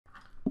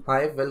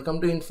Hi,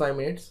 welcome to In 5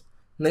 Minutes.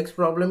 Next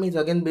problem is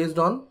again based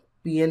on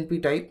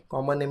PNP type,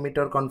 common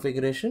emitter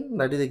configuration.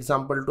 That is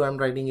example 2, I am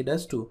writing it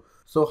as 2.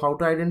 So how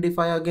to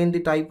identify again the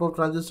type of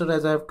transistor?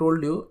 As I have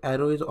told you,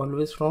 arrow is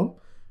always from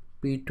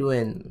P to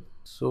N.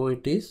 So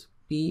it is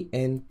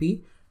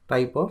PNP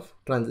type of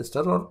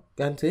transistor, or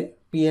can say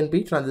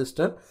PNP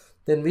transistor.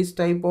 Then which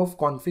type of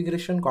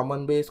configuration?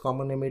 Common base,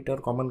 common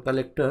emitter, common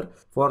collector.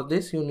 For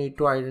this you need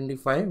to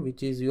identify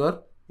which is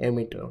your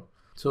emitter.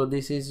 So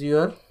this is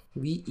your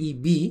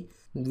VEB.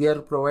 We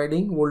are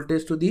providing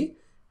voltage to the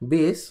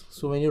base.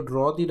 So when you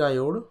draw the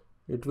diode,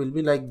 it will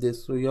be like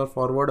this. So you are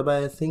forward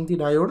biasing the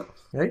diode,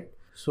 right?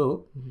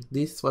 So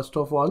this, first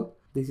of all,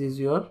 this is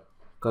your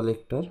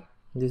collector,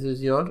 this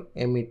is your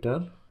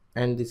emitter,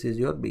 and this is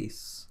your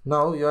base.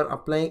 Now you are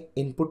applying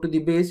input to the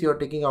base, you are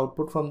taking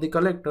output from the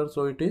collector,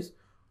 so it is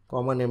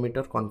common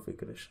emitter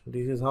configuration.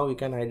 This is how we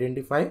can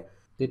identify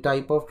the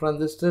type of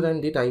transistor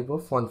and the type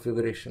of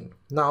configuration.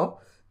 Now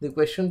the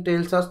question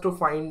tells us to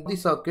find the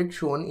circuit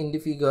shown in the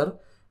figure.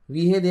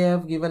 VA they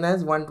have given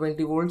as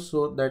 120 volts,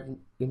 so that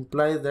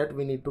implies that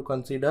we need to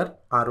consider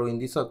RO in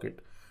the circuit.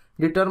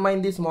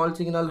 Determine the small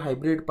signal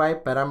hybrid pi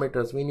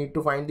parameters. We need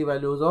to find the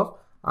values of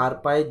R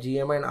pi,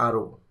 GM and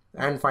RO.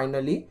 And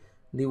finally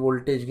the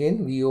voltage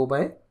gain VO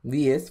by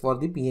VS for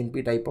the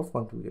PNP type of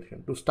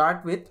configuration. To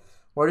start with,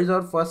 what is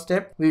our first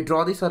step? We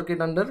draw the circuit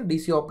under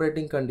DC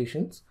operating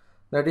conditions.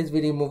 That is,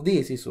 we remove the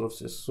AC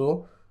sources.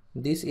 So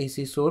this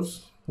AC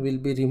source will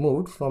be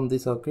removed from the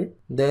circuit.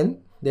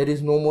 Then there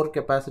is no more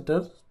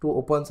capacitor to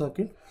open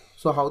circuit.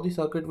 So how the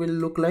circuit will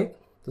look like?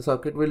 The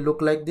circuit will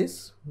look like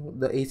this.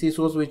 The AC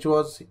source which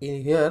was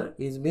in here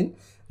is been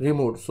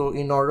removed. So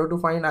in order to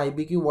find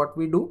IBQ, what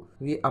we do?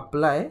 We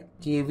apply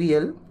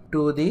KVL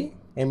to the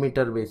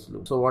emitter base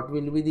loop. So what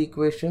will be the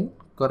equation?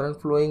 Current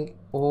flowing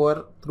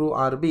over through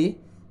RB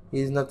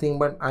is nothing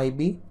but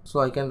IB. So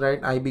I can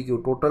write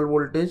IBQ, total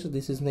voltage.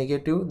 This is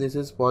negative, this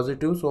is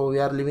positive, so we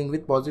are living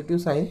with positive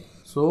sign,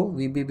 so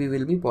VBB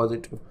will be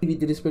positive.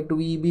 With respect to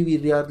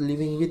VEB, we are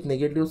living with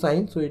negative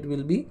sign, so it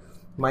will be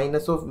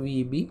minus of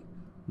VEB,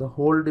 the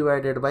whole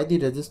divided by the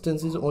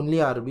resistance is only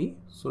RB,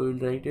 so we will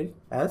write it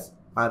as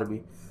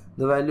RB.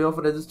 The value of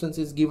resistance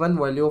is given,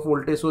 value of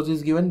voltage source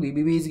is given,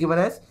 VBB is given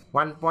as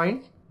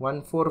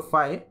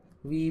 1.145,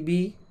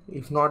 VEB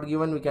if not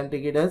given we can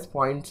take it as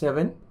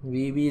 0.7,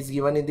 VB is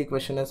given in the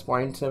question as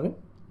 0.7,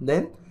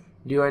 then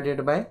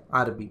divided by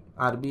RB.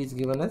 RB is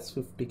given as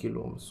 50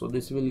 kilo ohms. So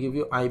this will give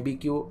you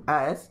IBQ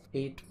as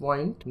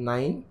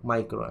 8.9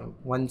 microamp.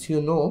 Once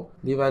you know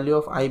the value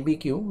of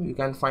IBQ, you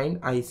can find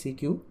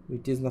ICQ,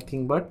 which is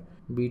nothing but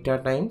beta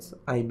times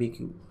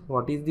IBQ.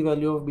 What is the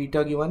value of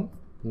beta given?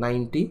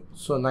 90.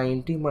 So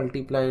 90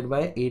 multiplied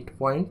by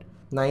 8.9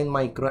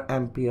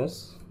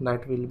 microamperes,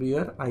 that will be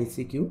your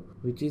ICQ,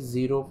 which is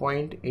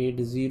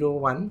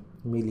 0.801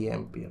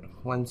 milliampere.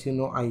 Once you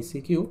know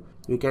ICQ,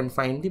 you can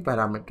find the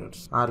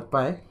parameters. R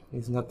pi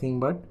is nothing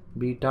but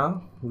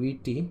beta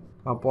VT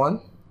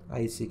upon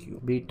ICQ.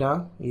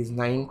 Beta is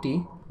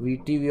 90,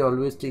 VT we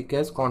always take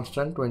as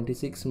constant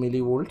 26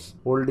 millivolts,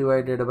 whole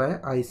divided by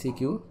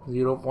ICQ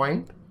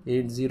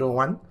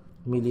 0.801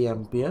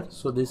 milliampere.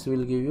 So this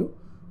will give you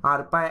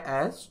R pi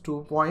as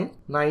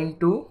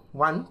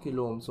 2.921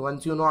 kilo ohms.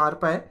 Once you know R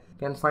pi,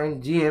 can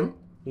find GM.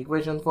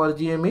 Equation for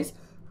GM is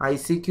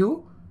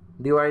ICQ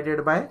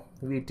divided by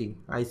VT.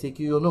 ICQ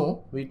you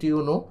know, VT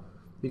you know.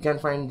 We can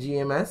find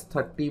GM as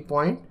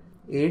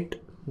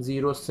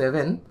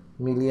 30.807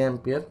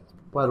 milliampere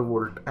per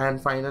volt.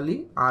 And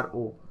finally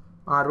RO.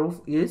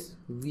 RO is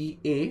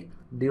VA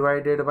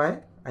divided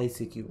by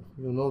ICQ.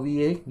 You know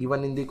VA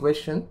given in the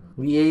question.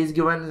 VA is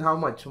given how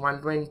much?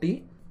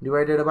 120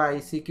 divided by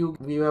ICQ,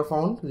 we have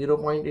found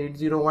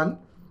 0.801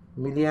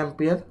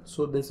 milliampere.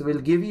 So this will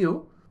give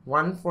you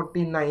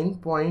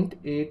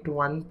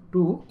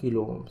 149.812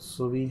 kilo ohms.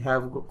 So we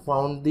have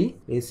found the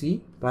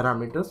AC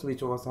parameters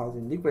which was asked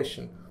in the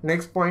question.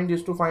 Next point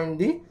is to find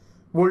the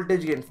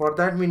voltage gain. For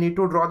that we need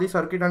to draw the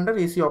circuit under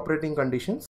AC operating conditions.